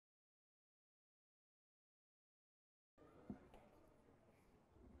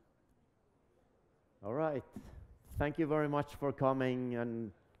All right. Thank you very much for coming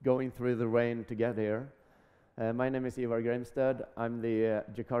and going through the rain together here. My name is Ivar Grimstad. I'm the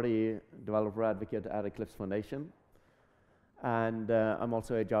Jakarta EE Developer Advocate at Eclipse Foundation. And I'm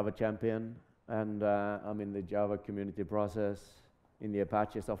also a Java champion. And I'm in the Java community process in the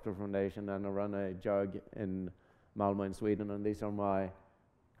Apache Software Foundation. And I run a JUG in Malmö in Sweden. And these are my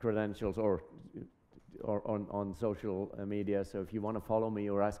credentials on social media. So if you want to follow me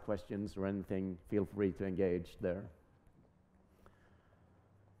or ask questions or anything, feel free to engage there.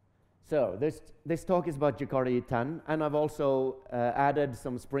 So this talk is about Jakarta EE 10, and I've also added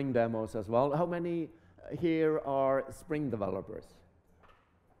some Spring demos as well. How many here are Spring developers?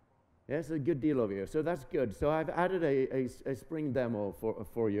 Yes, a good deal of you. So that's good. So I've added a Spring demo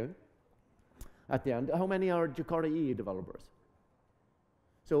for you at the end. How many are Jakarta EE developers?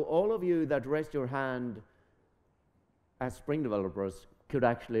 So all of you that raised your hand as Spring developers could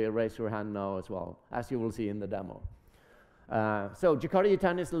actually raise your hand now as well, as you will see in the demo. So Jakarta EE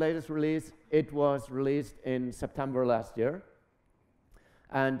 10 is the latest release. It was released in September last year.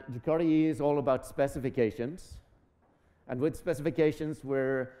 And Jakarta EE is all about specifications. And with specifications,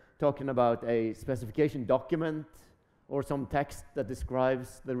 we're talking about a specification document or some text that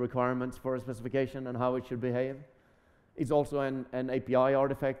describes the requirements for a specification and how it should behave. It's also an API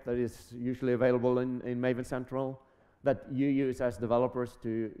artifact that is usually available in Maven Central that you use as developers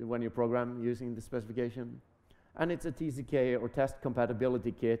when you program using the specification. And it's a TCK or test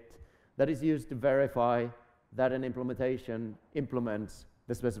compatibility kit that is used to verify that an implementation implements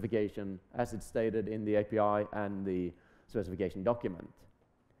the specification as it's stated in the API and the specification document.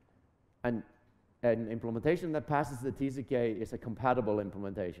 And an implementation that passes the TCK is a compatible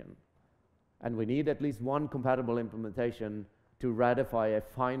implementation. And we need at least one compatible implementation to ratify a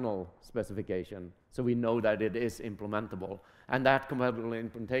final specification so we know that it is implementable. And that compatible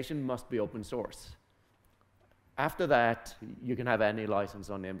implementation must be open source. After that, you can have any license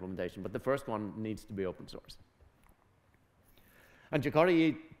on the implementation, but the first one needs to be open source. And Jakarta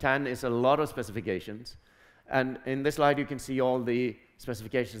EE 10 is a lot of specifications. And in this slide, you can see all the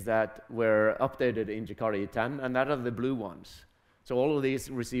specifications that were updated in Jakarta EE 10, and that are the blue ones. So all of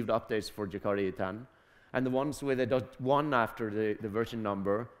these received updates for Jakarta EE 10. And the ones with a .1 after the version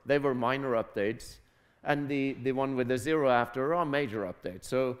number, they were minor updates. And the one with the 0 after are major updates.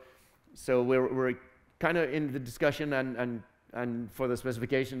 So we're kind of in the discussion and for the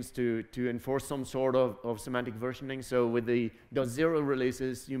specifications to enforce some sort of semantic versioning. So with the .0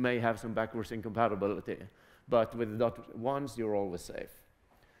 releases, you may have some backwards incompatibility. But with the .1s, you're always safe.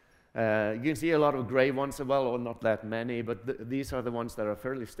 You can see a lot of gray ones as well, or not that many, but these are the ones that are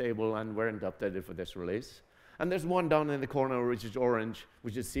fairly stable and weren't updated for this release. And there's one down in the corner, which is orange,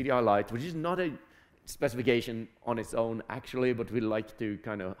 which is CDI Lite, which is not a specification on its own, actually, but we like to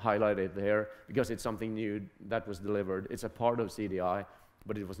kind of highlight it there because it's something new that was delivered. It's a part of CDI,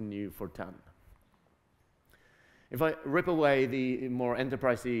 but it was new for 10. If I rip away the more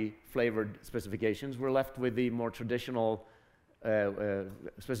enterprisey flavored specifications, we're left with the more traditional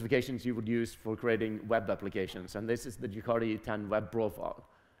specifications you would use for creating web applications. And this is the Jakarta EE 10 web profile.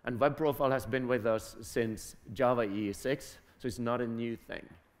 And web profile has been with us since Java EE 6, so it's not a new thing.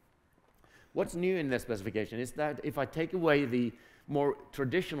 What's new in this specification is that if I take away the more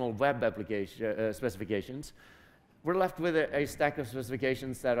traditional web application specifications, we're left with a stack of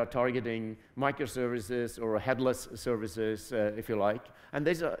specifications that are targeting microservices or headless services, if you like. And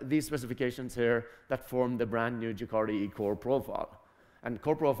these specifications here that form the brand new Jakarta EE Core Profile. And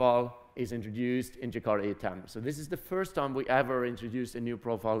Core Profile is introduced in Jakarta EE 10. So this is the first time we ever introduced a new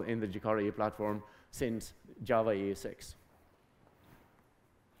profile in the Jakarta EE platform since Java EE 6.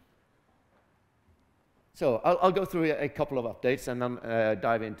 So I'll go through a couple of updates and then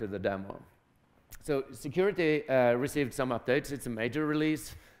dive into the demo. So security received some updates. It's a major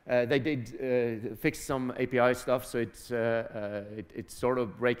release. They did fix some API stuff, so it's sort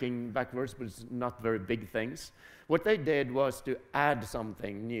of breaking backwards, but it's not very big things. What they did was to add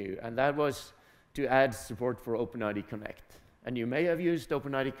something new, and that was to add support for OpenID Connect. And you may have used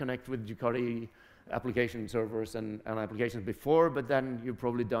OpenID Connect with Jakarta EE application servers and applications before, but then you've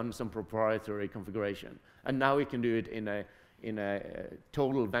probably done some proprietary configuration. And now we can do it in a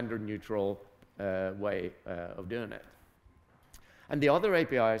total vendor-neutral way of doing it. And the other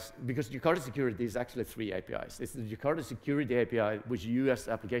APIs, because Jakarta Security is actually 3 APIs. It's the Jakarta Security API, which you as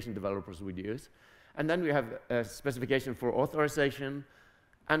application developers would use. And then we have a specification for authorization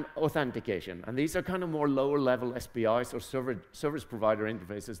and authentication. And these are kind of more lower-level SPIs or service provider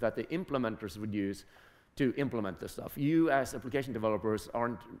interfaces that the implementers would use to implement this stuff. You as application developers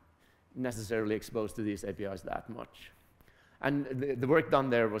aren't necessarily exposed to these APIs that much. And the work done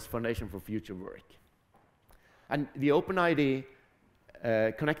there was foundation for future work. And the OpenID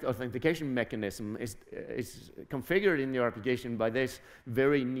Connect authentication mechanism is configured in your application by this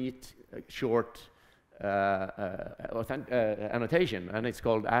very neat, short annotation, and it's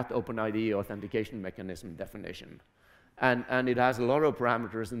called @OpenID authentication mechanism definition. And it has a lot of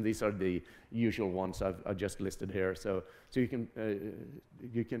parameters, and these are the usual ones I've just listed here. So you can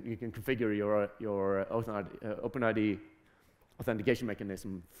configure your OpenID authentication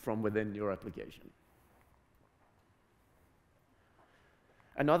mechanism from within your application.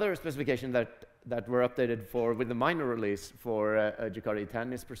 Another specification that were updated with the minor release for Jakarta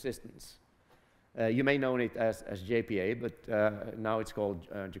EE is persistence. You may know it as JPA, but now it's called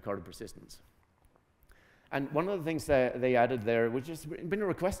Jakarta Persistence. And one of the things that they added there, which has been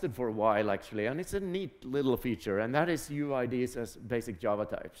requested for a while actually, and it's a neat little feature, and that is UIDs as basic Java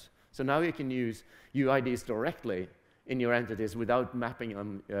types. So now you can use UIDs directly in your entities without mapping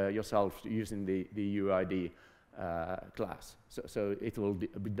them yourself using the UID class. So it will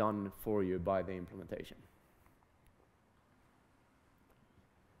be done for you by the implementation.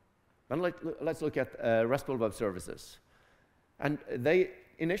 Then let's look at RESTful Web Services. And they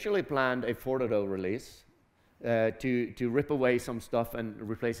initially planned a 4.0 release to rip away some stuff and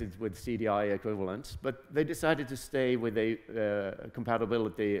replace it with CDI equivalents, but they decided to stay with a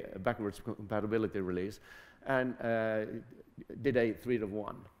backwards compatibility release and did a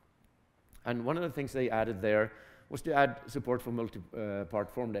 3.1. And one of the things they added there was to add support for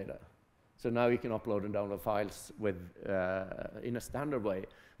multi-part form data. So now you can upload and download files in a standard way,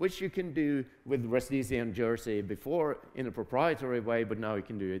 which you can do with RESTeasy and Jersey before in a proprietary way, but now you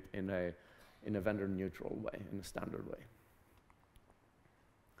can do it in a vendor-neutral way, in a standard way.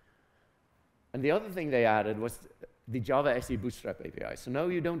 And the other thing they added was the Java SE Bootstrap API. So now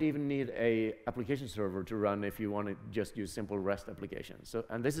you don't even need an application server to run if you want to just use simple REST applications.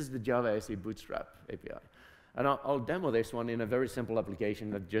 And this is the Java SE Bootstrap API. And I'll demo this one in a very simple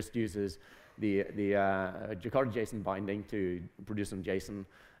application that just uses the Jakarta JSON binding to produce some JSON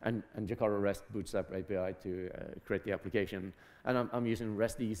and Jakarta REST Bootstrap API to create the application. And I'm using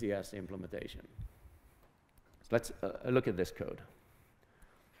RESTeasy as the implementation. So let's look at this code.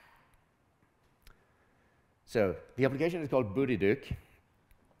 So the application is called BootyDuke,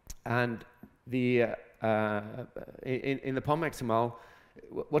 and in the POM XML,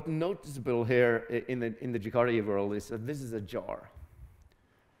 what's noticeable here in the Jakarta EE world is that this is a jar,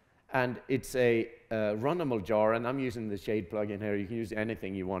 and it's a runnable jar. And I'm using the Shade plugin here. You can use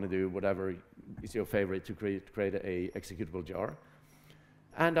anything you want to do, whatever is your favorite, to create a executable jar.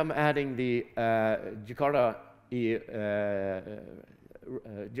 And I'm adding the Jakarta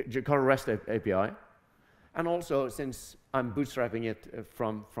REST API. And also, since I'm bootstrapping it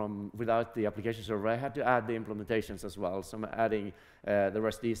from without the application server, I had to add the implementations as well. So I'm adding the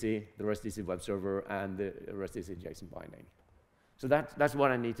RESTeasy web server, and the RESTeasy JSON binding. So that's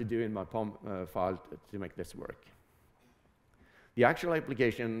what I need to do in my POM file to make this work. The actual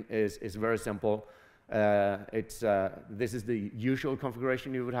application is very simple. This is the usual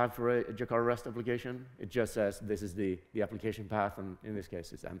configuration you would have for a Jakarta REST application. It just says this is the application path, and in this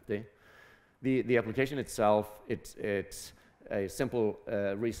case, it's empty. The application itself, it's a simple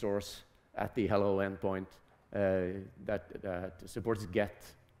resource at the hello endpoint that supports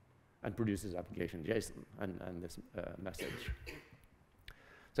GET and produces application JSON and this message.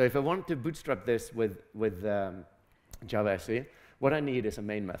 So if I want to bootstrap this with Java SE, what I need is a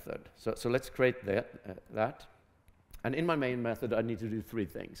main method. So let's create that. And in my main method, I need to do 3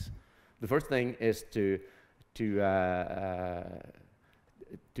 things. The first thing is to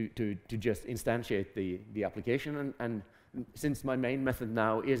just instantiate the application, and since my main method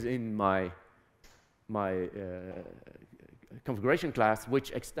now is in my configuration class,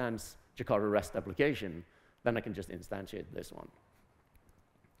 which extends Jakarta REST application, then I can just instantiate this one.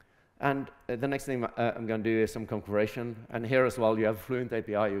 And the next thing I'm going to do is some configuration. And here as well, you have Fluent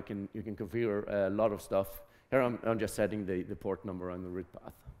API. You can configure a lot of stuff. Here I'm just setting the port number and the root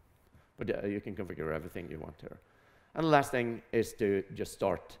path, but you can configure everything you want here. And the last thing is to just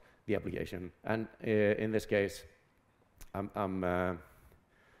start the application. And in this case, I'm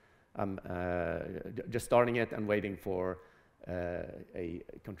just starting it and waiting for a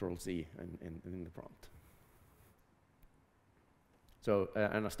Control-C in the prompt. So,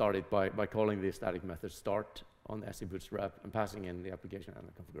 and I started by calling the static method start on the SE Bootstrap and passing in the application and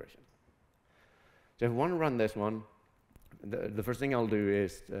the configuration. So if I want to run this one, the first thing I'll do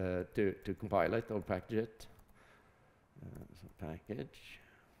is to compile it or package it. So package,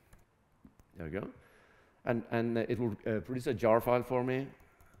 there we go. And it will produce a jar file for me,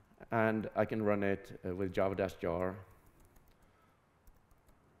 and I can run it with java-jar.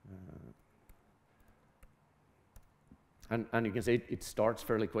 And you can see it starts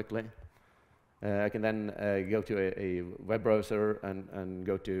fairly quickly. I can then go to a web browser and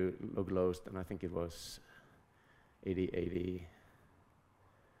go to localhost, and I think it was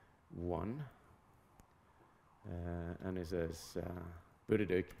 8081. And it says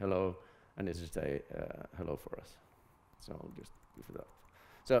Buriduk, hello, and it just say hello for us. So I'll just go for that.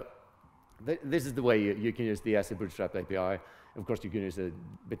 So this is the way you can use the SE Bootstrap API. Of course, you can use a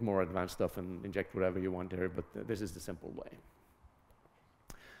bit more advanced stuff and inject whatever you want here, but this is the simple way.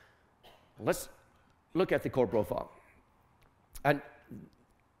 Let's look at the core profile. And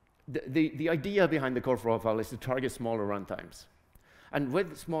the idea behind the core profile is to target smaller runtimes. And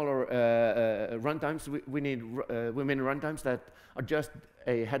with smaller runtimes, we mean runtimes that are just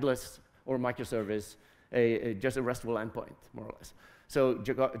a headless or microservice, just a RESTful endpoint, more or less. So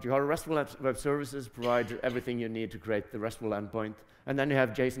Jakarta RESTful Web Services provides everything you need to create the RESTful endpoint. And then you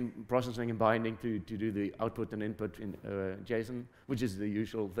have JSON processing and binding to do the output and input in JSON, which is the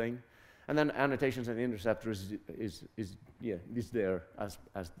usual thing. And then annotations and interceptors is there as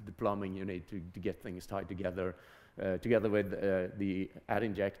the plumbing you need to get things tied together, together with the add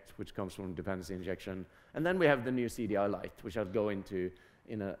inject, which comes from dependency injection. And then we have the new CDI Lite, which I'll go into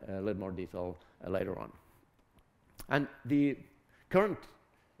in a little more detail later on. And the current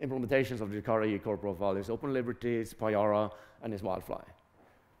implementations of the Jakarta EE Core Profile is Open Liberty, it's Payara, and it's Wildfly.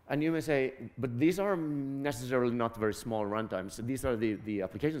 And you may say, but these are necessarily not very small runtimes. So these are the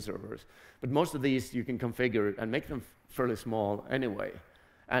application servers. But most of these you can configure and make them fairly small anyway.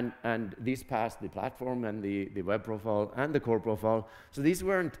 And these pass the platform and the web profile and the core profile. So these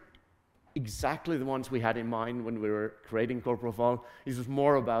weren't exactly the ones we had in mind when we were creating core profile. This was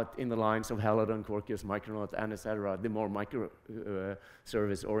more about in the lines of Helidon, Quarkus, Micronaut, and etc., the more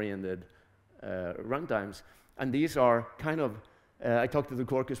microservice-oriented runtimes. And these are kind of, I talked to the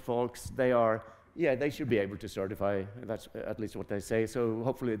Quarkus folks, they should be able to certify, that's at least what they say, so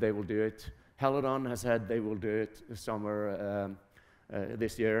hopefully they will do it. Helidon has said they will do it this summer,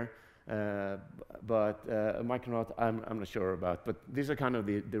 this year. But Micronaut, I'm not sure about. But these are kind of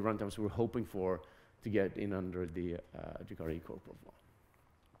the runtimes we're hoping for to get in under the Jakarta EE Core Profile.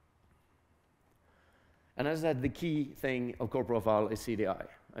 And as I said, the key thing of Core Profile is CDI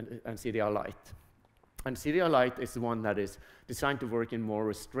and CDI Lite. And CDI Lite is the one that is designed to work in more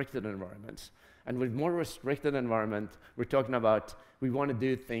restricted environments. And with more restricted environment, we're talking about we want to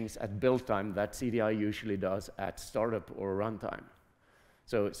do things at build time that CDI usually does at startup or runtime.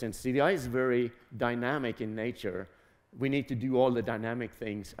 So since CDI is very dynamic in nature, we need to do all the dynamic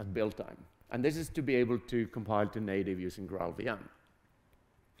things at build time. And this is to be able to compile to native using GraalVM.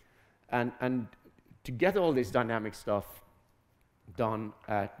 And to get all this dynamic stuff done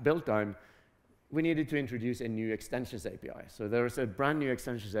at build time, we needed to introduce a new extensions API. So there's a brand new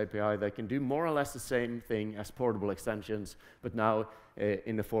extensions API that can do more or less the same thing as portable extensions, but now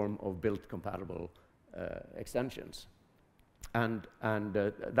in the form of build-compatible extensions. And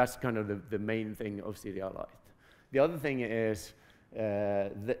that's kind of the main thing of CDI Lite. The other thing is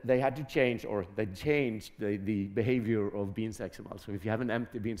they had to change, or they changed the behavior of beans XML. So if you have an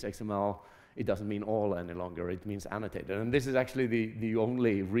empty beans XML, it doesn't mean all any longer, it means annotated. And this is actually the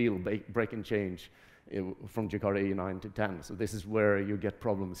only real break and change from Jakarta EE 9 to 10. So this is where you get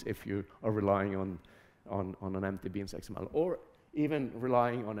problems if you are relying on an empty beans XML, or even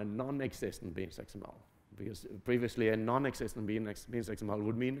relying on a non-existent beans XML. Because previously a non-existent beans XML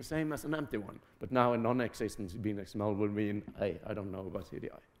would mean the same as an empty one. But now a non-existent beans XML would mean, hey, I don't know about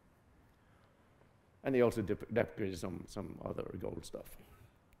CDI. And they also deprecated some other gold stuff.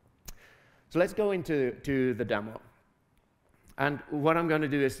 So let's go into the demo. And what I'm going to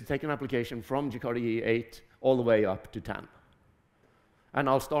do is to take an application from Jakarta EE 8 all the way up to 10. And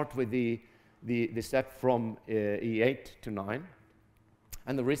I'll start with the step from EE 8 to 9.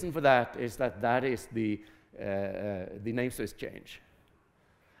 And the reason for that is that is the namespace change.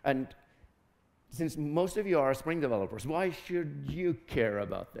 And since most of you are Spring developers, why should you care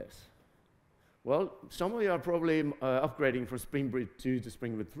about this? Well, some of you are probably upgrading from Spring Boot 2 to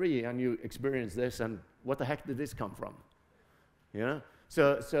Spring Boot 3, and you experience this, and what the heck did this come from? Yeah?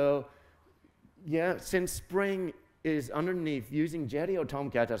 So yeah, since Spring is underneath using Jetty or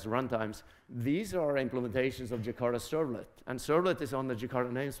Tomcat as runtimes, these are implementations of Jakarta Servlet, and Servlet is on the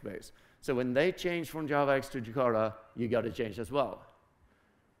Jakarta namespace. So when they change from JavaX to Jakarta, you got to change as well.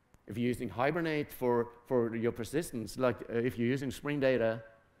 If you're using Hibernate for your persistence, like if you're using Spring Data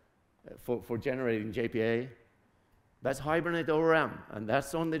for generating JPA, that's Hibernate ORM, and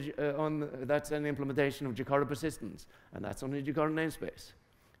that's that's an implementation of Jakarta persistence, and that's on the Jakarta namespace.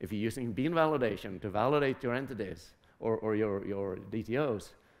 If you're using bean validation to validate your entities or your DTOs,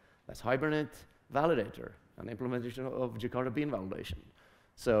 that's Hibernate Validator, an implementation of Jakarta Bean validation.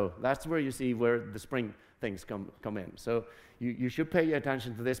 So that's where you see where the Spring things come in. So you should pay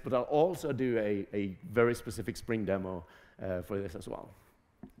attention to this, but I'll also do a very specific Spring demo for this as well.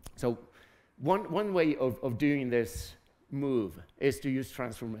 So one way of doing this move is to use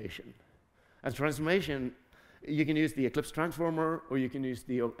transformation. And transformation, you can use the Eclipse Transformer, or you can use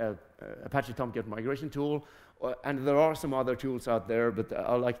the Apache Tomcat migration tool, and there are some other tools out there, but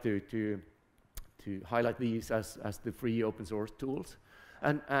I like to highlight these as the free open source tools.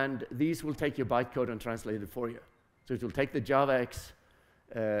 And these will take your bytecode and translate it for you. So it will take the JavaX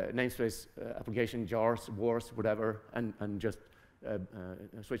namespace application, jars, wars, whatever, and just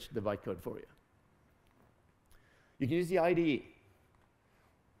switch the bytecode for you. You can use the IDE.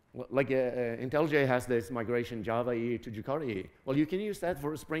 Like IntelliJ has this migration Java EE to Jakarta EE. Well, you can use that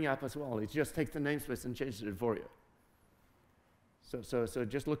for a Spring app as well. It just takes the namespace and changes it for you. So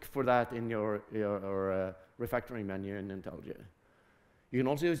just look for that in your refactoring menu in IntelliJ. You can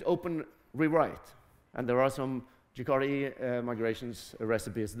also use open rewrite, and there are some Jakarta EE migrations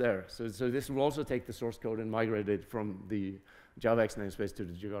recipes there. So this will also take the source code and migrate it from the JavaX namespace to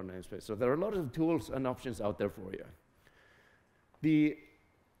the Jakarta namespace. So there are a lot of tools and options out there for you. The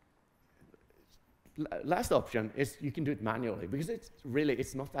last option is you can do it manually, because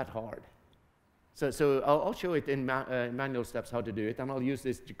it's not that hard. So I'll show it in manual steps how to do it, and I'll use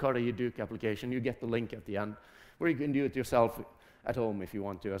this Jakarta EE Duke application. You get the link at the end, where you can do it yourself at home if you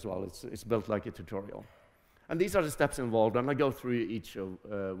want to as well. It's built like a tutorial. And these are the steps involved, and I go through each of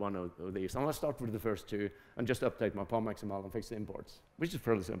one of these. And I'll start with the first two and just update my POM XML and fix the imports, which is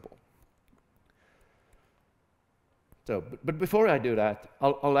fairly simple. So, but before I do that,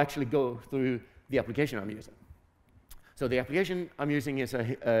 I'll actually go through the application I'm using. So the application I'm using is a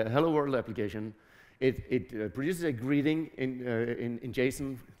Hello World application. It produces a greeting in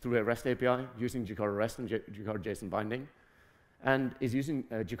JSON through a REST API using Jakarta REST and Jakarta JSON binding, and is using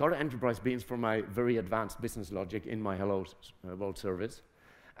Jakarta Enterprise Beans for my very advanced business logic in my Hello World service.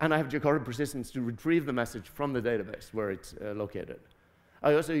 And I have Jakarta persistence to retrieve the message from the database where it's located.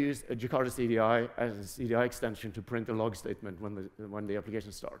 I also use a Jakarta CDI as a CDI extension to print a log statement when the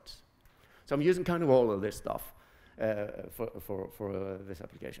application starts. So I'm using kind of all of this stuff for this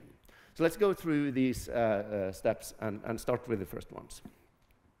application. So let's go through these steps and start with the first ones.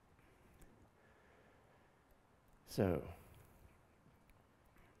 So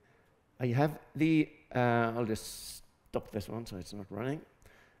I have the, I'll just stop this one so it's not running.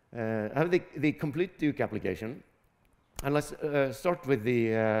 I have the complete Duke application. And let's start with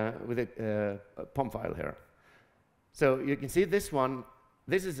the POM file here. So you can see this one.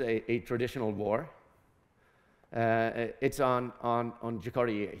 This is a traditional war. It's on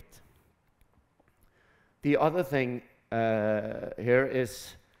Jakarta EE 8. The other thing here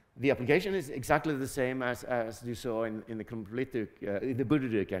is the application is exactly the same as you saw in the complete Duke, the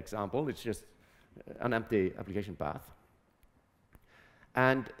booted Duke example. It's just an empty application path.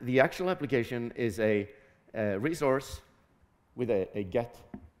 And the actual application is a resource with a get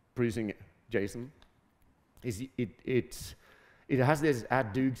producing JSON. It has this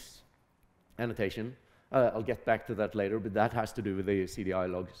add Dukes annotation. I'll get back to that later, but that has to do with the CDI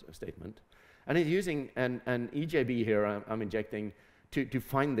log statement. And it's using an EJB here I'm injecting to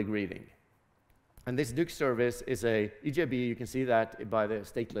find the greeting. And this Duke service is a EJB. You can see that by the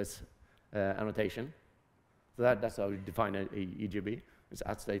stateless annotation. So that's how we define an EJB. It's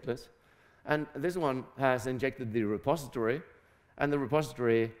at stateless. And this one has injected the repository, and the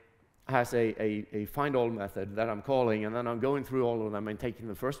repository has a find all method that I'm calling, and then I'm going through all of them and taking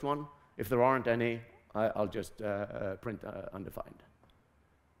the first one. If there aren't any, I'll just print undefined.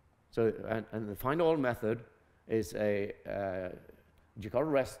 So, and the find all method is a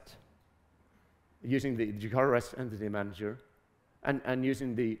Jakarta REST, using the Jakarta REST entity manager, and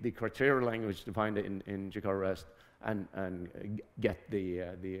using the criteria language to find it in Jakarta REST, and get the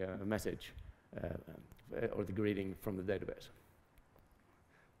message or the greeting from the database.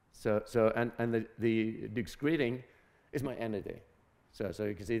 And the Duke's greeting is my entity. So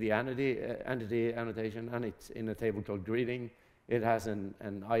you can see the entity annotation, and it's in a table called greeting. It has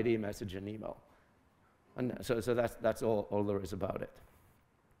an ID, message, and email. And so that's all there is about it.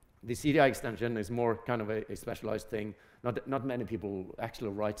 The CDI extension is more kind of a specialized thing. Not many people actually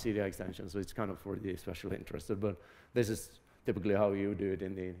write CDI extensions, so it's kind of for the especially interested. But this is typically how you do it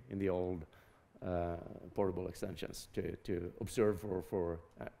in the old portable extensions to observe for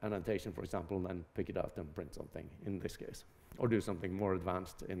annotation, for example, and then pick it out and print something in this case, or do something more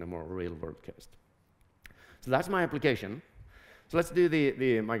advanced in a more real-world case. So that's my application. So let's do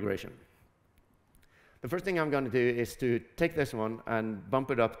the migration. The first thing I'm going to do is to take this one and bump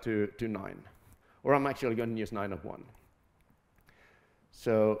it up to 9. or I'm actually going to use 9.1.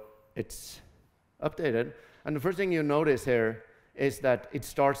 So it's updated, and the first thing you notice here is that it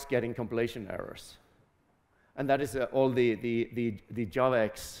starts getting compilation errors. And that is all the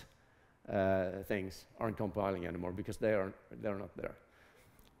JavaX things aren't compiling anymore because they're not there.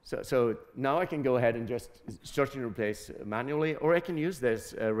 So now I can go ahead and just search and replace manually, or I can use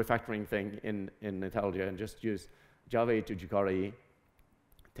this refactoring thing in IntelliJ and just use Java EE to Jakarta EE,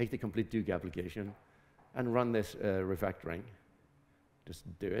 take the complete Duke application, and run this refactoring. Just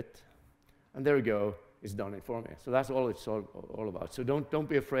do it. And there we go, it's done it for me. So that's all it's all about. So don't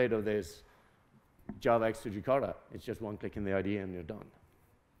be afraid of this JavaX to Jakarta. It's just one click in the IDE and you're done.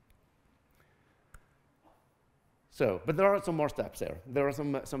 So, but there are some more steps there. There are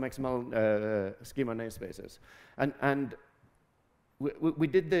some XML schema namespaces. And we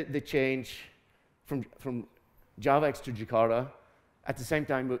did the change from JavaX to Jakarta. At the same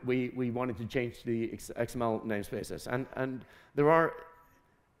time, we wanted to change the XML namespaces. And there are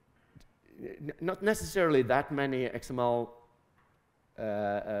not necessarily that many XML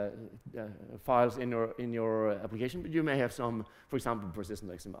files in your application, but you may have some, for example,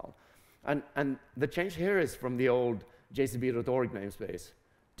 persistent XML. And the change here is from the old jcb.org namespace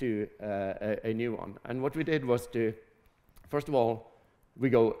to a new one. And what we did was to, first of all, we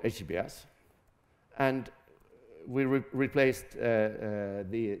go HTTPS, and we replaced the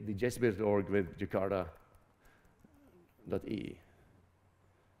jcb.org with jakarta.ee.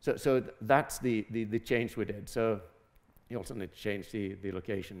 So that's the change we did. So you also need to change the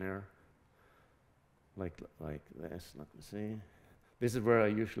location there, like this. Let me see. This is where I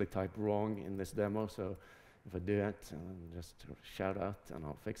usually type wrong in this demo, so if I do it, just shout out and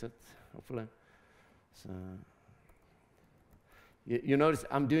I'll fix it, hopefully. So you notice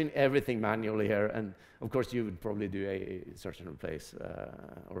I'm doing everything manually here, and of course you would probably do a search and replace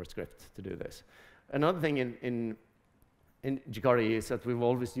or a script to do this. Another thing in Jakarta is that we've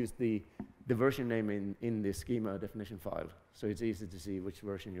always used the version name in the schema definition file, so it's easy to see which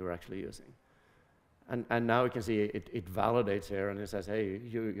version you're actually using. And now we can see it validates here, and it says, hey,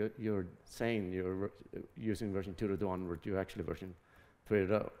 you're saying you're using version 2.1, but you're actually version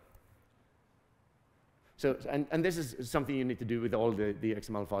 3.0. So, and this is something you need to do with all the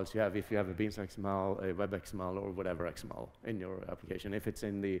XML files you have, if you have a Beans XML, a Web XML, or whatever XML in your application. If it's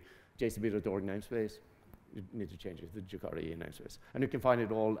in the jcb.org namespace, you need to change it to Jakarta EE namespace. And you can find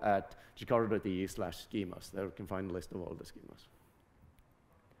it all at jakarta.ee/schemas. There you can find a list of all the schemas.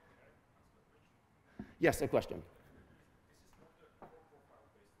 Yes, a question.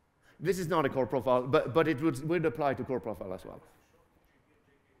 This is not a core profile, but it would apply to core profile as well.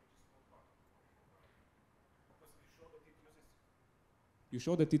 You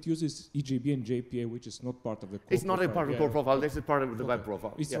show that it uses EJB and JPA, which is not part of the core profile. It's not a part of the core profile. This is part of the web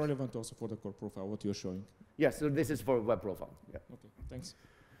profile. It's relevant also for the core profile, what you're showing. Yes, so this is for web profile. Yeah. Okay, thanks.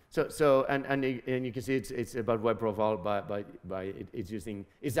 So and you can see it's about web profile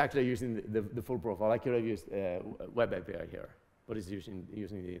it's actually using the full profile. I could have used web API here, but it's using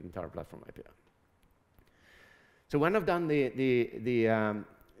the entire platform API. So when I've done the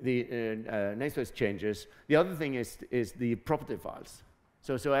namespace changes, the other thing is the property files.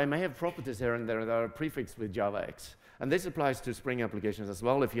 So I may have properties here and there that are prefixed with JavaX, and this applies to Spring applications as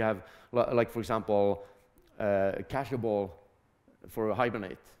well. If you have, like for example, cacheable for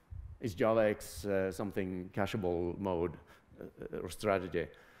Hibernate. Is JavaX something cacheable mode or strategy?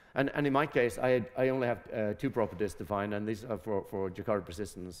 And in my case, I only have 2 properties defined, and these are for Jakarta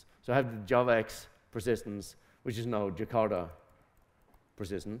persistence. So I have the JavaX persistence, which is now Jakarta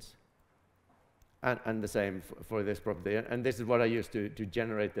persistence, and the same for this property. And this is what I use to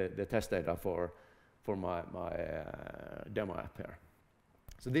generate the test data for my demo app here.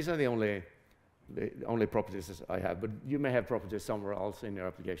 So these are the only properties I have, but you may have properties somewhere else in your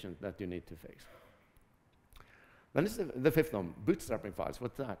application that you need to fix. Then it's the fifth one, bootstrapping files.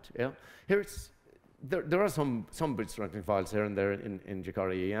 What's that? Yeah, here there are some bootstrapping files here and there in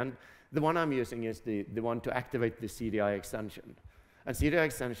Jakarta EE, and the one I'm using is the one to activate the CDI extension. And CDI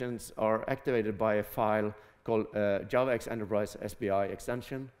extensions are activated by a file called JavaX Enterprise SBI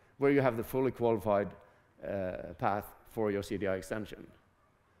extension, where you have the fully qualified path for your CDI extension.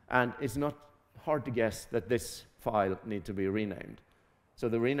 And it's not hard to guess that this file needs to be renamed. So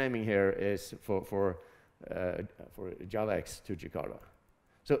the renaming here is for JavaX to Jakarta.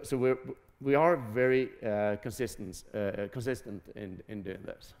 So we are very consistent in doing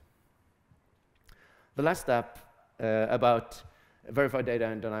this. The last step about verified data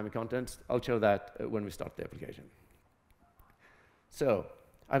and dynamic content, I'll show that when we start the application. So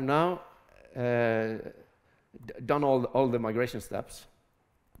I've now done all the migration steps.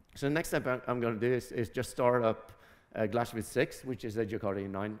 So the next step I'm going to do is just start up Glassfish 6, which is a Jakarta EE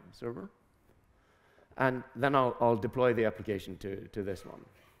 9 server. And then I'll deploy the application to this one.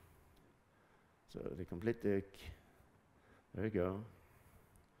 So the complete dick, there you go.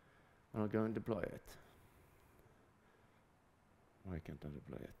 I'll go and deploy it. Why can't I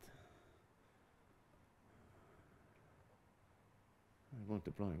deploy it? It won't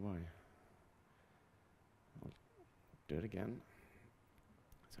deploy, why? I'll do it again.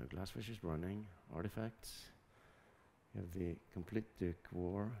 So Glassfish is running, artifacts. You have the complete Duke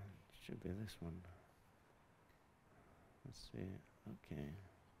war, it should be this one. Let's see, okay.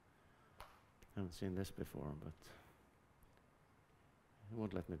 Haven't seen this before, but it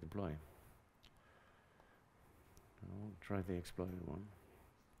won't let me deploy. I'll try the exploited one.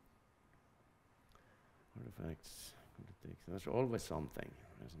 Artifacts, there's always something,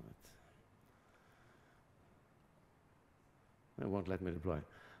 isn't it? It won't let me deploy.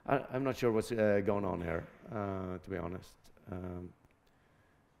 I'm not sure what's going on here, to be honest.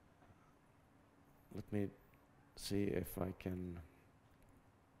 Let me see if I can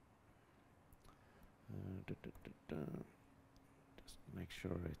just make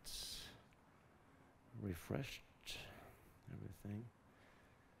sure it's refreshed, everything.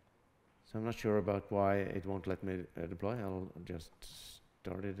 So I'm not sure about why it won't let me deploy. I'll just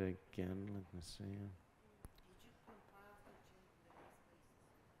start it again. Let me see.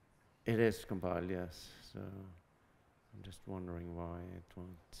 It is compiled, yes. So I'm just wondering why it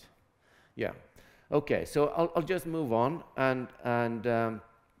won't. Yeah. Okay. So I'll just move on and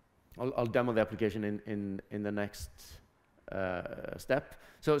I'll demo the application in the next step.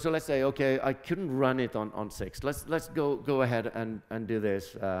 So let's say, okay, I couldn't run it on 6. Let's go ahead and do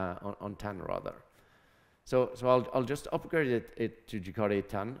this on 10 rather. So I'll just upgrade it to Jakarta EE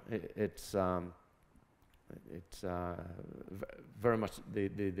 10. It's very much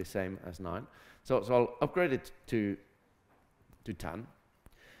the same as 9. So I'll upgrade it to 10.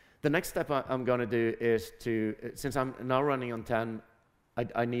 The next step I'm going to do is to, since I'm now running on 10,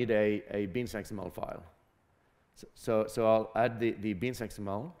 I need a beans XML file. So I'll add the beans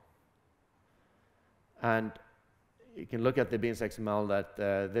XML, and you can look at the beans XML that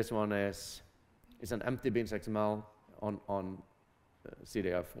this one is an empty beans XML on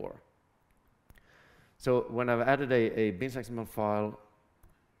CDI4. So when I've added a beans XML file,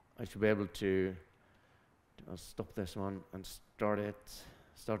 I should be able to I'll stop this one and start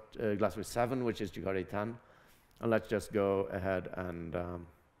Glassfish 7, which is Jakarta EE 10, and let's just go ahead and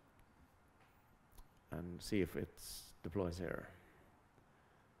see if it deploys here.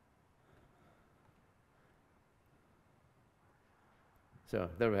 So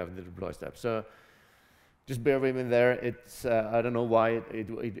there we have the deploy step. So just bear with me there. It's I don't know why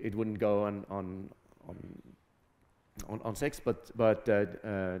it wouldn't go on 6, but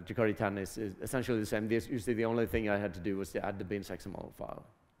Jakarta EE 10 is essentially the same. You see, the only thing I had to do was to add the beans XML file,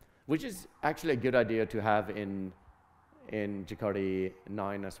 which is actually a good idea to have in Jakarta EE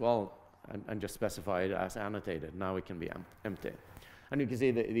 9 as well, and just specify it as annotated. Now it can be empty, and you can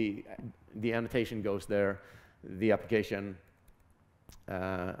see the annotation goes there. The application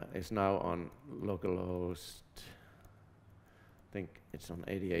is now on localhost. I think it's on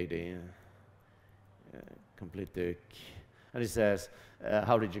 8080. Complete Duke, and it says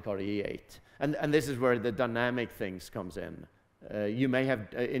how did Jakarta EE 8, and this is where the dynamic things comes in. You may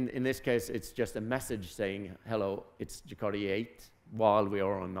have in this case it's just a message saying hello, it's Jakarta EE 8 while we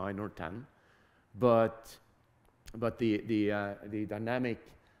are on 9 or 10, but the dynamic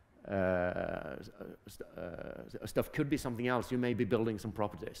stuff could be something else. You may be building some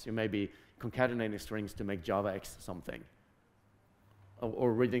properties. You may be concatenating strings to make JavaX something.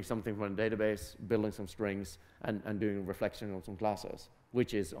 Or reading something from a database, building some strings, and doing reflection on some classes,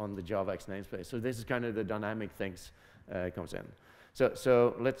 which is on the JavaX namespace. So this is kind of the dynamic things comes in.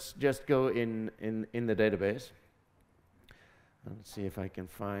 So let's just go in the database. Let's see if I can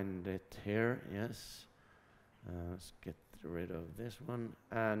find it here. Yes. Let's get rid of this one.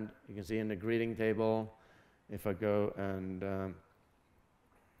 And you can see in the greeting table, if I go and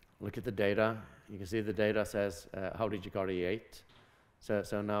look at the data, you can see the data says how did Jakarta EE 8.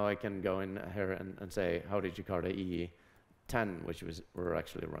 So now I can go in here and say, how did Jakarta EE 10, which we're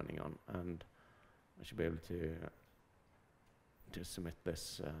actually running on, and I should be able to submit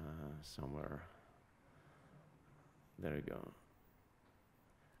this somewhere. There you go.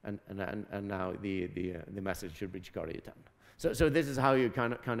 And now the message should be Jakarta EE 10. So this is how you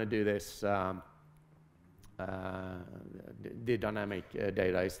kind of do this. The dynamic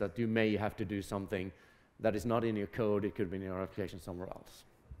data is that you may have to do something that is not in your code. It could be in your application somewhere else.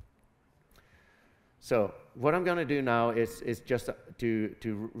 So what I'm going to do now is just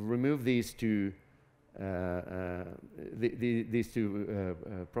to remove these two these two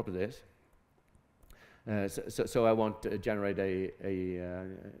properties. So I want to generate a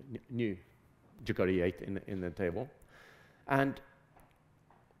new Jakarta EE in the table, and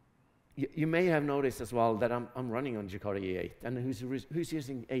you may have noticed as well that I'm running on Jakarta EE, and who's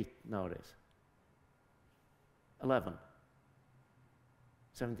using 8 nowadays? 11,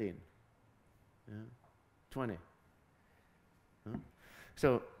 17, 20.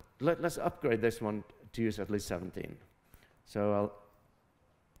 So let's upgrade this one to use at least 17. So I'll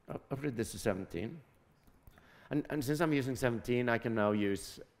upgrade this to 17. And since I'm using 17, I can now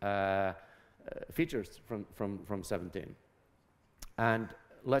use features from 17. And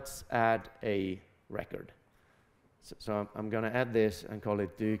let's add a record. So I'm going to add this and call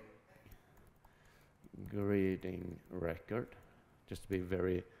it the greeting record, just to be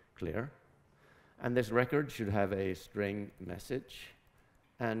very clear. And this record should have a string message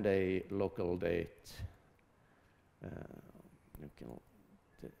and a local date.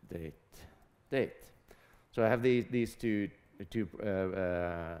 Date. So I have these two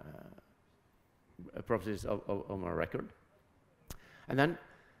properties of my record. And then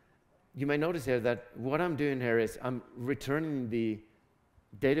you may notice here that what I'm doing here is I'm returning the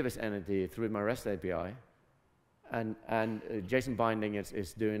database entity through my REST API, and JSON binding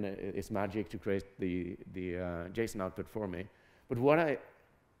is doing its magic to create the JSON output for me. But what I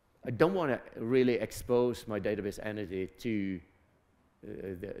don't want to really expose my database entity to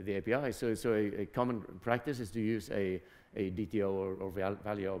the API. So a common practice is to use a DTO or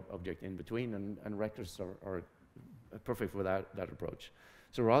value object in between, and records are perfect for that approach.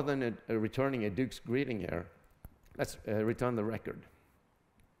 So rather than returning a Duke's greeting here, let's return the record.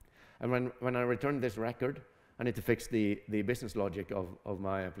 And when I return this record, I need to fix the business logic of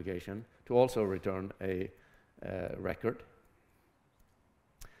my application to also return a record.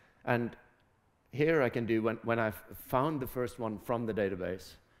 And here I can do, when I've found the first one from the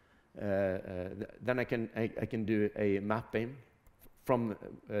database, then I can do a mapping from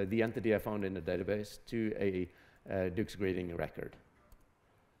the entity I found in the database to a Duke's greeting record.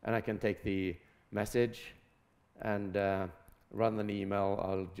 And I can take the message, and rather than email,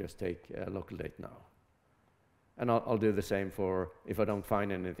 I'll just take local date now. And I'll do the same for, if I don't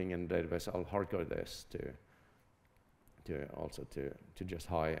find anything in the database, I'll hardcode this to just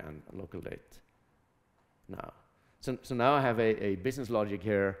hi and local date now. So now I have a business logic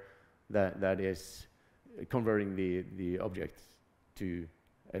here that is converting the object to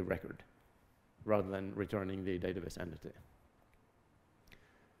a record rather than returning the database entity.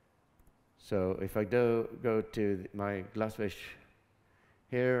 So if I go to my Glassfish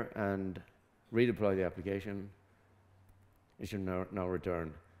here and redeploy the application, it should now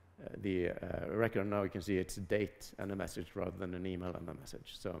return the record. Now you can see it's a date and a message rather than an email and a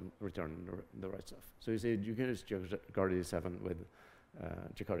message. So I'm returning the right stuff. So you see, you can use Jakarta EE 7 with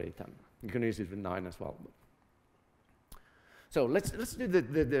Jakarta EE 10. You can use it with 9 as well. So let's do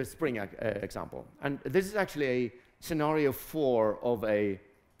the Spring example. And this is actually a scenario 4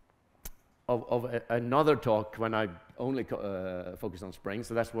 of another talk when I only focus on Spring.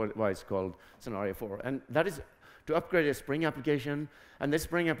 So that's why it's called scenario 4. And that is to upgrade a Spring application. And this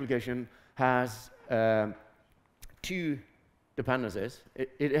Spring application has 2 dependencies.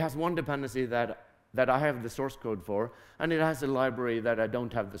 It has one dependency that I have the source code for, and it has a library that I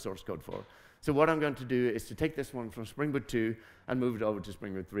don't have the source code for. So what I'm going to do is to take this one from Spring Boot 2 and move it over to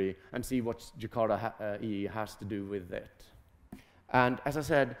Spring Boot 3 and see what Jakarta EE has to do with it. And as I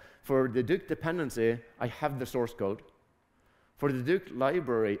said, for the Duke dependency, I have the source code. For the Duke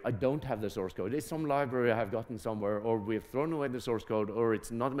library, I don't have the source code. It's some library I have gotten somewhere, or we've thrown away the source code, or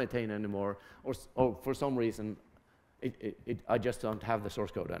it's not maintained anymore, or for some reason, I just don't have the source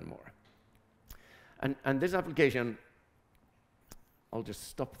code anymore. And this application, I'll just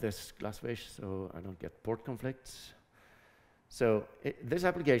stop this Glassfish so I don't get port conflicts. So this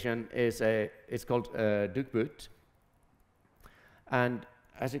application it's called Duke Boot. And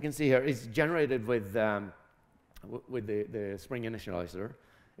as you can see here, it's generated with the Spring initializer.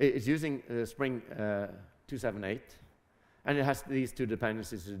 It's using Spring 278, and it has these 2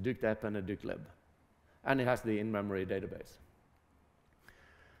 dependencies, a Duke dep and a Duke lib. And it has the in-memory database.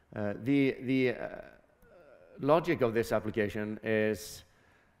 The logic of this application is,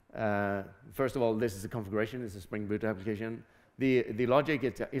 first of all, this is a configuration. It's a Spring Boot application. The logic,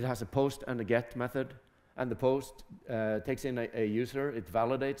 it has a post and a get method. And the post takes in a user, it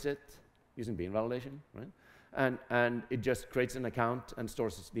validates it using bean validation, right? And it just creates an account and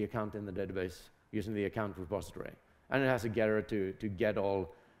stores the account in the database using the account repository. And it has a getter to get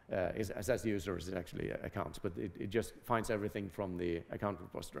all it says users, is actually accounts, but it just finds everything from the account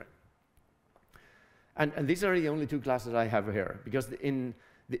repository. And these are the only two classes I have here, because in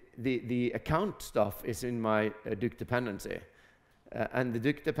the account stuff is in my Duke dependency. And the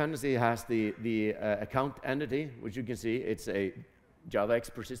Duke dependency has the account entity, which you can see, it's a JavaX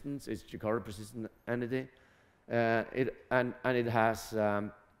persistence, it's Jakarta persistent entity. And it has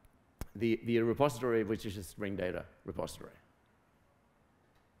the repository, which is a Spring Data repository,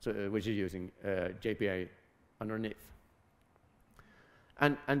 so which is using JPA underneath.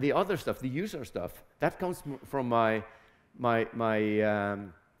 And the other stuff, the user stuff, that comes from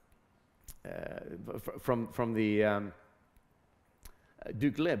from the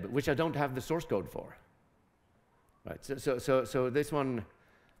Duke lib, which I don't have the source code for. Right. So this one,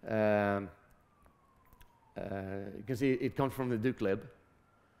 you can see it comes from the Duke lib.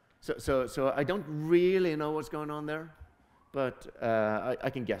 So I don't really know what's going on there, but I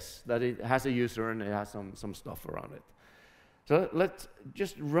can guess that it has a user and it has some stuff around it. So let's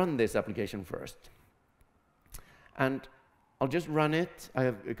just run this application first. And I'll just run it. I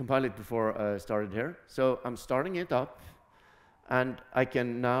have compiled it before I started here. So I'm starting it up, and I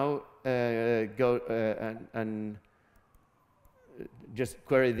can now go and just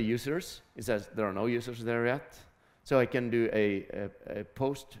query the users. It says there are no users there yet. So I can do a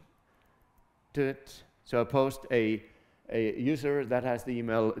post to it. So I post a user that has the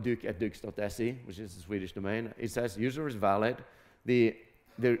email duke@dukes.se, which is the Swedish domain. It says user is valid. I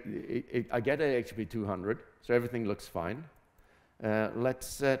get a HTTP 200, so everything looks fine.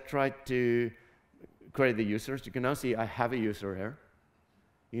 Let's try to query the users. You can now see I have a user here.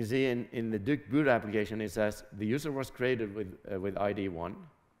 You can see in the Duke boot application, it says the user was created with ID 1.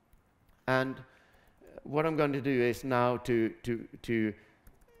 And what I'm going to do is now to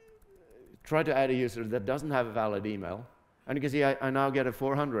try to add a user that doesn't have a valid email. And you can see I now get a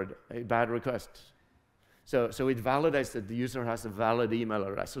 400, a bad request. So it validates that the user has a valid email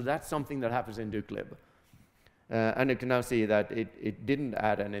address. So that's something that happens in Duke lib. And you can now see that it didn't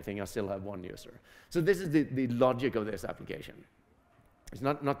add anything. I still have one user. So this is the logic of this application. It's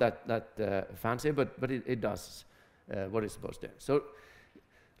not that fancy, but it does what it's supposed to do. So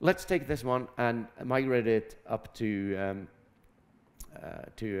let's take this one and migrate it up to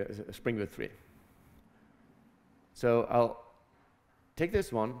Spring Boot 3. So I'll take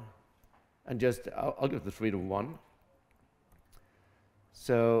this one and just, I'll go to 3 to 1.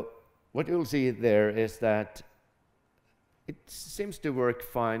 So what you'll see there is that it seems to work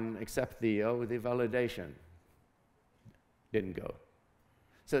fine, except the validation didn't go.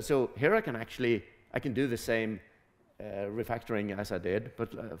 So here I can do the same refactoring as I did,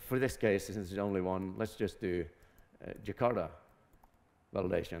 but for this case, since it's only one, let's just do Jakarta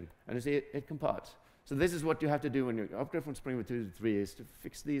validation. And you see it compiles. So this is what you have to do when you upgrade from Spring Boot 2 to 3, is to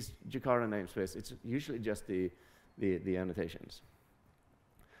fix these Jakarta namespace. It's usually just the annotations.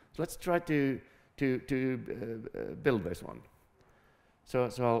 So let's try to build this one. So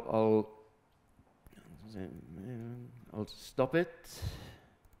I'll stop it.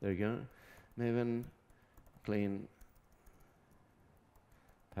 There you go. Maven clean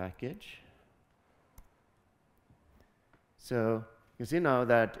package. So you can see now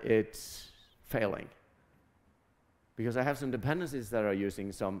that it's failing, because I have some dependencies that are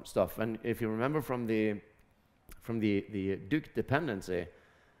using some stuff. And if you remember from the Duke dependency,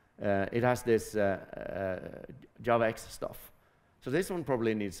 it has this JavaX stuff. So this one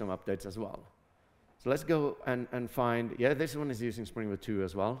probably needs some updates as well. So let's go and find, yeah, this one is using Spring Boot 2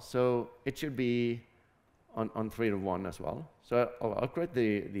 as well. So it should be on 3 to 1 as well. So I'll create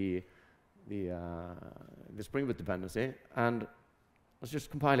the Spring Boot dependency, and let's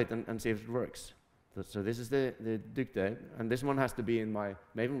just compile it and see if it works. So this is the Duke dev, and this one has to be in my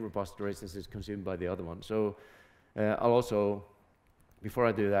Maven repository since it's consumed by the other one. So I'll also, before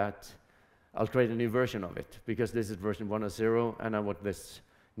I do that, I'll create a new version of it, because this is version 1.0, and I want this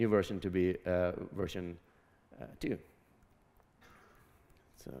new version to be version 2.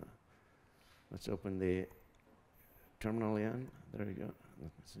 So let's open the terminal again. There we go. Let me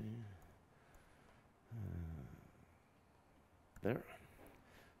see. There.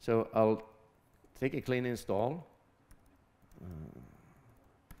 So I'll take a clean install.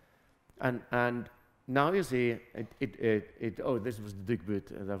 And now you see oh, this was the Duke boot.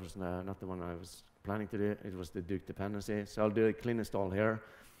 That was not the one I was planning to do. It was the Duke dependency. So I'll do a clean install here.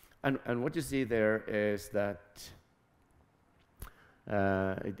 And what you see there is that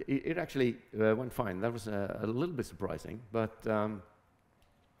it actually went fine. That was a little bit surprising. But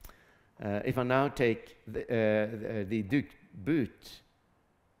if I now take the Duke boot,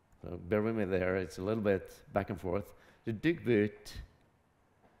 so bear with me there, it's a little bit back and forth. The Duke boot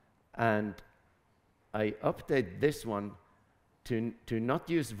and I update this one to not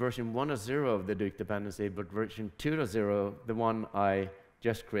use version 1.0 of the Duke dependency, but version 2.0, the one I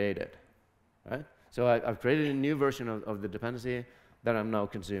just created, right? So I've created a new version of the dependency that I'm now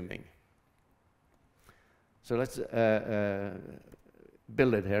consuming. So let's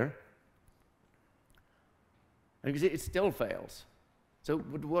build it here. And you can see it still fails. So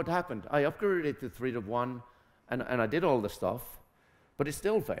what happened? I upgraded it to 3.1, and I did all the stuff, but it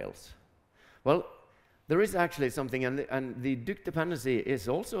still fails. Well, there is actually something, and the Duke dependency is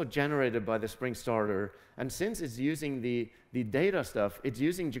also generated by the Spring Starter, and since it's using the data stuff, it's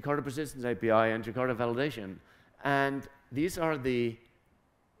using Jakarta Persistence API and Jakarta Validation, and these are the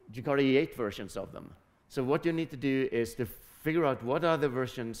Jakarta E8 versions of them. So what you need to do is to figure out what are the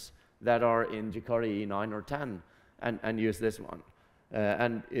versions that are in Jakarta EE 9 or 10, and use this one.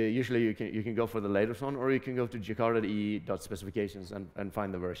 Usually you can go for the latest one, or you can go to Jakarta EE.specifications and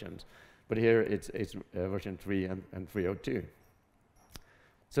find the versions. But here it's version 3 and 3.02.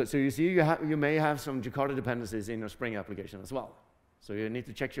 So you see you may have some Jakarta dependencies in your Spring application as well. So you need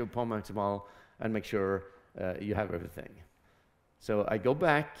to check your POM XML and make sure you have everything. So I go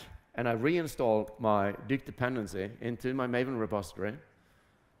back and I reinstall my Duke dependency into my Maven repository.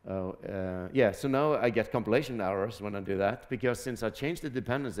 So now I get compilation errors when I do that, because since I changed the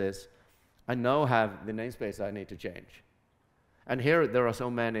dependencies, I now have the namespace I need to change. And here there are so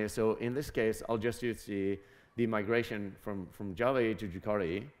many, so in this case, I'll just use the migration from Java EE to Jakarta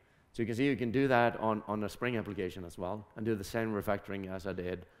EE. So you can see you can do that on a Spring application as well, and do the same refactoring as I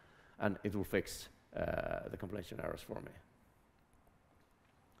did, and it will fix the compilation errors for me.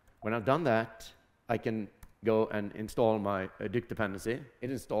 When I've done that, I can go and install my Duke dependency. It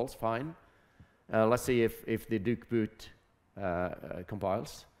installs fine. Let's see if the Duke boot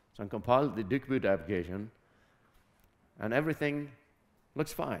compiles. So I compile the Duke boot application, and everything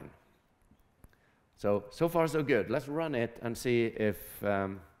looks fine. So far so good. Let's run it and see if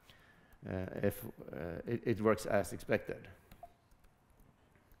it works as expected.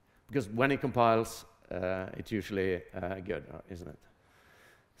 Because when it compiles, it's usually good, isn't it?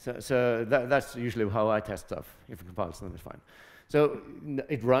 So that's usually how I test stuff. If it compiles, then it's fine. So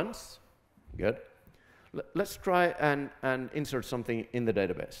it runs, good. Let's try and insert something in the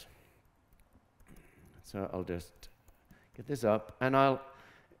database. So I'll just get this up, and I'll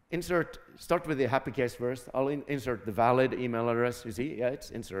start with the happy case first. I'll insert the valid email address. You see, yeah, it's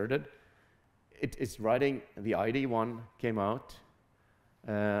inserted. It's writing, the ID one came out.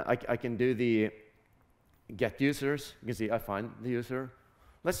 I can do the get users. You can see I find the user.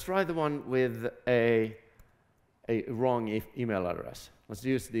 Let's try the one with a wrong email address. Let's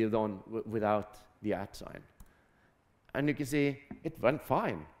use the one without the @ sign. And you can see it went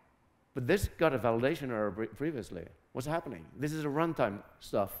fine. But this got a validation error previously. What's happening? This is a runtime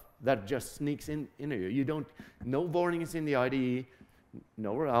stuff that just sneaks into you. You don't, no warnings in the IDE,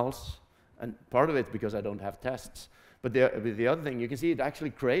 nowhere else. And part of it because I don't have tests. But the other thing, you can see it actually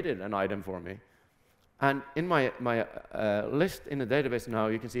created an item for me. And in my list in the database now,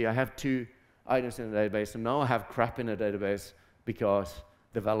 you can see I have 2 items in the database, and now I have crap in the database because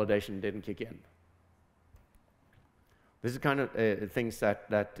the validation didn't kick in. This is kind of things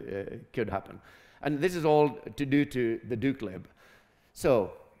that could happen. And this is all to do to the Duke lib.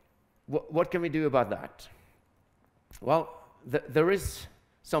 So what can we do about that? Well, there is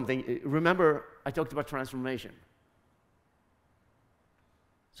something. Remember, I talked about transformation.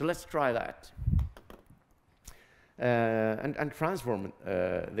 So let's try that. And transform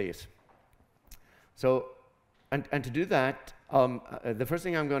these. So, and to do that, the first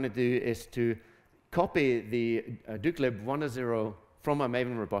thing I'm going to do is to copy the dukelib 1.0 from my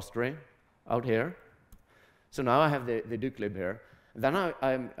Maven repository out here. So now I have the dukelib here. Then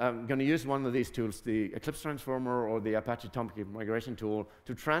I'm going to use one of these tools, the Eclipse Transformer or the Apache Tomcat migration tool,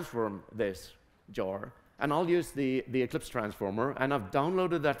 to transform this jar. And I'll use the Eclipse Transformer, and I've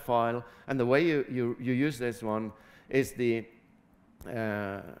downloaded that file. And the way you use this one is the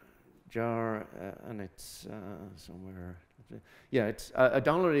jar, and it's somewhere. Yeah, it's I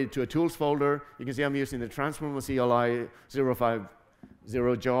downloaded it to a tools folder. You can see I'm using the Transformer CLI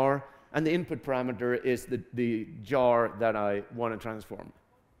 050 jar, and the input parameter is the jar that I want to transform.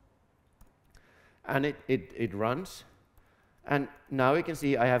 And it runs. And now you can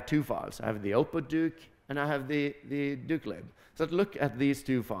see I have 2 files. I have the output Duke, and I have the dukelib. So let's look at these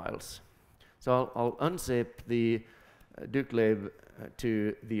 2 files. So I'll unzip the dukelib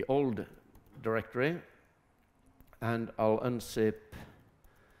to the old directory, and I'll unzip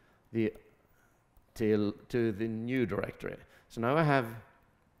to the new directory. So now I have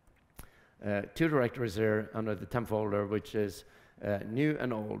 2 directories here under the temp folder, which is new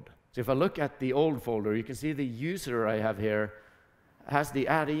and old. So if I look at the old folder, you can see the user I have here has the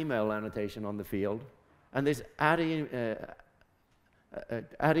add email annotation on the field. And this add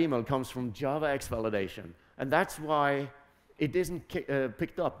email comes from Java X validation. And that's why it isn't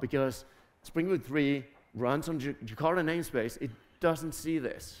picked up, because Spring Boot 3 runs on Jakarta namespace. It doesn't see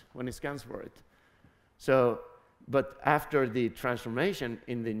this when it scans for it. So, but after the transformation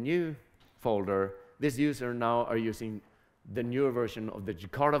in the new folder, this user now are using the newer version of the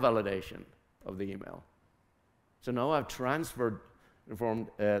Jakarta validation of the email. So now I've transformed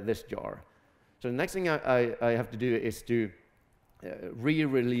this jar. So the next thing I have to do is to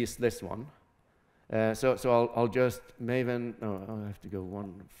re-release this one. So I'll just Maven, no, I'll have to go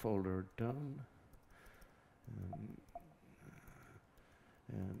one folder down.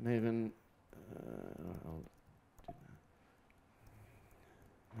 Maven, I'll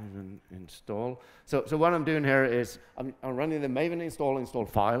Maven install. So what I'm doing here is I'm running the Maven install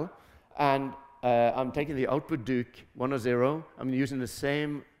file, and I'm taking the output Duke 1.0. I'm using the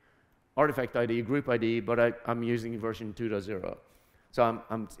same artifact ID, group ID, but I'm using version 2.0. So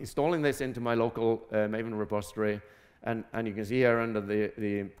I'm installing this into my local Maven repository, and you can see here under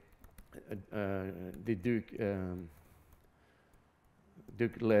the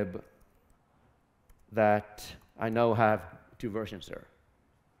Duke lib that I now have 2 versions there.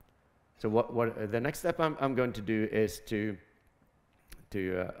 So what the next step I'm going to do is to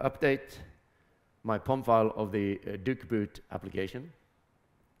update my POM file of the Duke boot application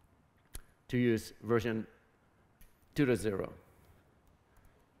to use version 2.0.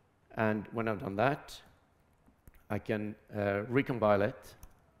 And when I've done that, I can recompile it.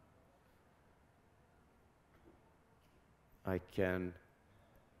 I can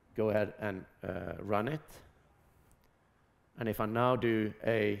go ahead and run it. And if I now do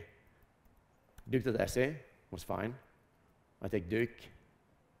a Duke.se, was fine. I take Duke,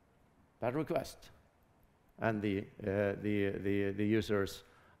 bad request, and the users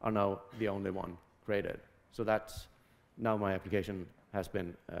are now the only one created. So that's now my application has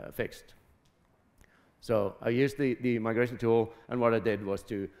been fixed. So I used the migration tool, and what I did was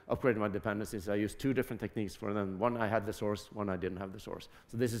to upgrade my dependencies. I used 2 different techniques for them. One I had the source, one I didn't have the source.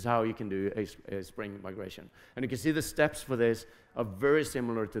 So this is how you can do a Spring migration. And you can see the steps for this are very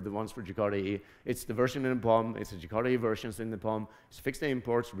similar to the ones for Jakarta EE. It's the version in the POM, it's the Jakarta EE versions in the POM, it's fix the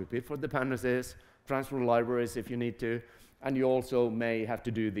imports, repeat for dependencies, transfer libraries if you need to, and you also may have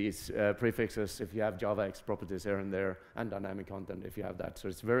to do these prefixes if you have Java X properties here and there, and dynamic content if you have that. So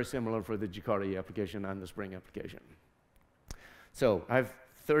it's very similar for the Jakarta EE application and the Spring application. So I have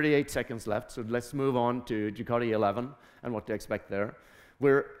 38 seconds left, so let's move on to Jakarta EE 11 and what to expect there.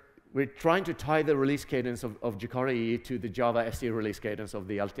 We're trying to tie the release cadence of Jakarta EE to the Java SE release cadence of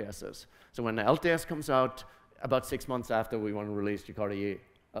the LTSs. So when the LTS comes out, about 6 months after, we want to release Jakarta EE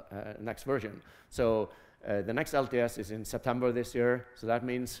next version. So the next LTS is in September this year, so that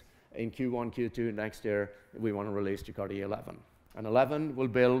means in Q1, Q2 next year, we want to release Jakarta EE 11. And 11 will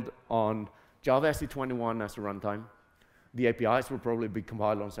build on Java SE 21 as a runtime. The APIs will probably be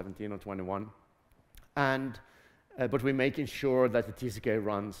compiled on 17 or 21. And but we're making sure that the TCK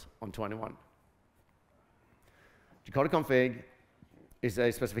runs on 21. Jakarta config is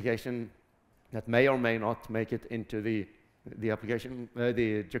a specification that may or may not make it into the application,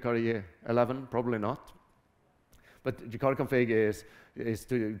 the Jakarta EE 11, probably not. But Jakarta config is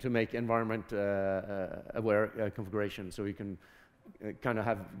to make environment aware configuration, so you can kind of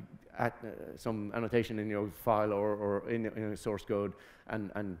have some annotation in your file or in your source code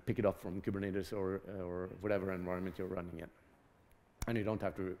and pick it up from Kubernetes or whatever environment you're running in. And you don't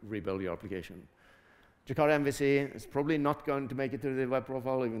have to rebuild your application. Jakarta MVC is probably not going to make it to the web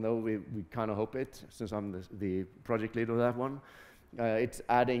profile, even though we kind of hope it, since I'm the project lead of that one. It's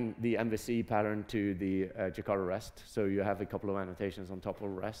adding the MVC pattern to the Jakarta REST, so you have a couple of annotations on top of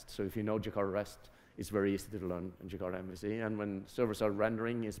REST. So if you know Jakarta REST, it's very easy to learn in Jakarta MVC. And when server-side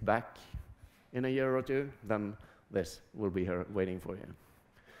rendering is back in a year or 2, then this will be here waiting for you.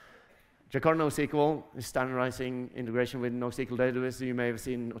 Jakarta NoSQL is standardizing integration with NoSQL database. You may have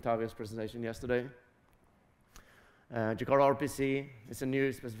seen Ottavio's presentation yesterday. Jakarta RPC is a new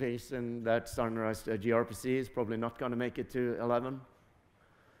specification that standardized gRPC is probably not going to make it to 11.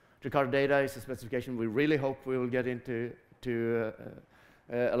 Jakarta Data is a specification we really hope we will get into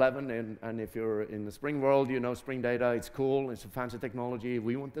 11. And if you're in the Spring world, you know Spring Data. It's cool. It's a fancy technology.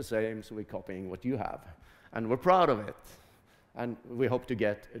 We want the same, so we're copying what you have. And we're proud of it. And we hope to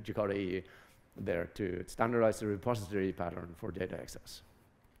get Jakarta EE there to standardize the repository pattern for data access.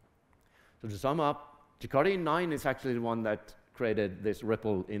 So to sum up, Jakarta EE 9 is actually the one that created this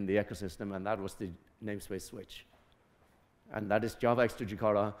ripple in the ecosystem, and that was the namespace switch. and that is JavaX to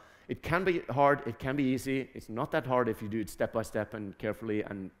Jakarta. It can be hard, it can be easy. It's not that hard if you do it step by step and carefully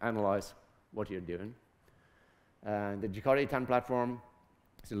and analyze what you're doing. The Jakarta EE platform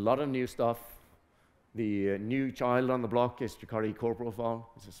is a lot of new stuff. The new child on the block is Jakarta EE Core Profile.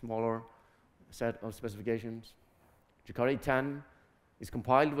 It's a smaller set of specifications. Jakarta EE is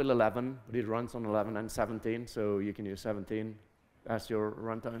compiled with 11, but it runs on 11 and 17, so you can use 17 as your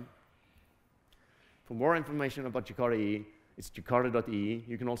runtime. For more information about Jakarta EE, it's jakarta.ee.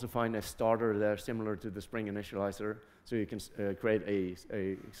 You can also find a starter there similar to the Spring Initializer, so you can create a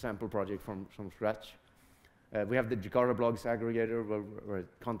sample project from scratch. We have the Jakarta blogs aggregator where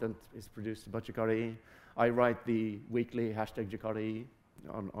content is produced about Jakarta EE. I write the weekly #Jakarta EE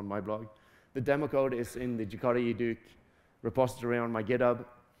on my blog. The demo code is in the Jakarta EE Duke repository on my GitHub.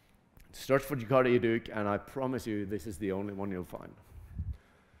 Search for Jakarta EE Duke, and I promise you this is the only one you'll find.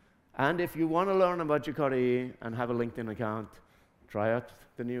 And if you want to learn about Jakarta EE and have a LinkedIn account, try out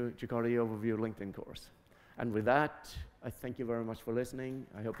the new Jakarta EE Overview LinkedIn course. And with that, I thank you very much for listening.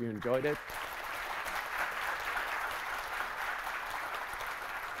 I hope you enjoyed it.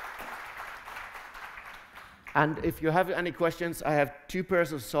 And if you have any questions, I have 2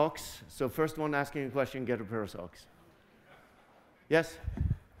 pairs of socks. So first one asking a question, get a pair of socks. Yes?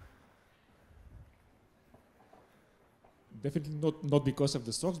 Definitely not because of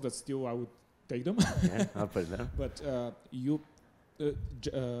the socks, but still I would take them. Yeah, I'll put it there. But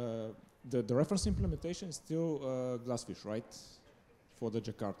the reference implementation is still Glassfish, right? For the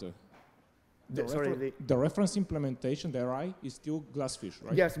Jakarta. The reference implementation, the RI, is still Glassfish,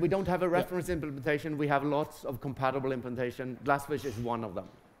 right? Yes, we don't have a reference implementation. We have lots of compatible implementation. Glassfish is one of them.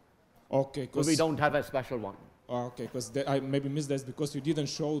 Okay. But we don't have a special one. Okay, because I maybe missed that because you didn't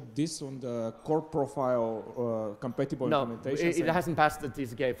show this on the core profile compatible implementation. No, it hasn't passed the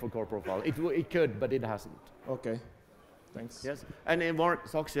TCK for core profile. It could, but it hasn't. Okay, thanks. Yes, and more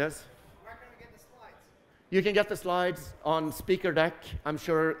socks, yes? Where can we get the slides? You can get the slides on Speaker Deck. I'm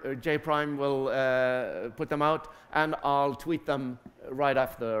sure J Prime will put them out, and I'll tweet them right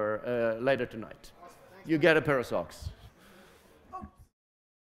after, later tonight. Awesome. You get a pair of socks.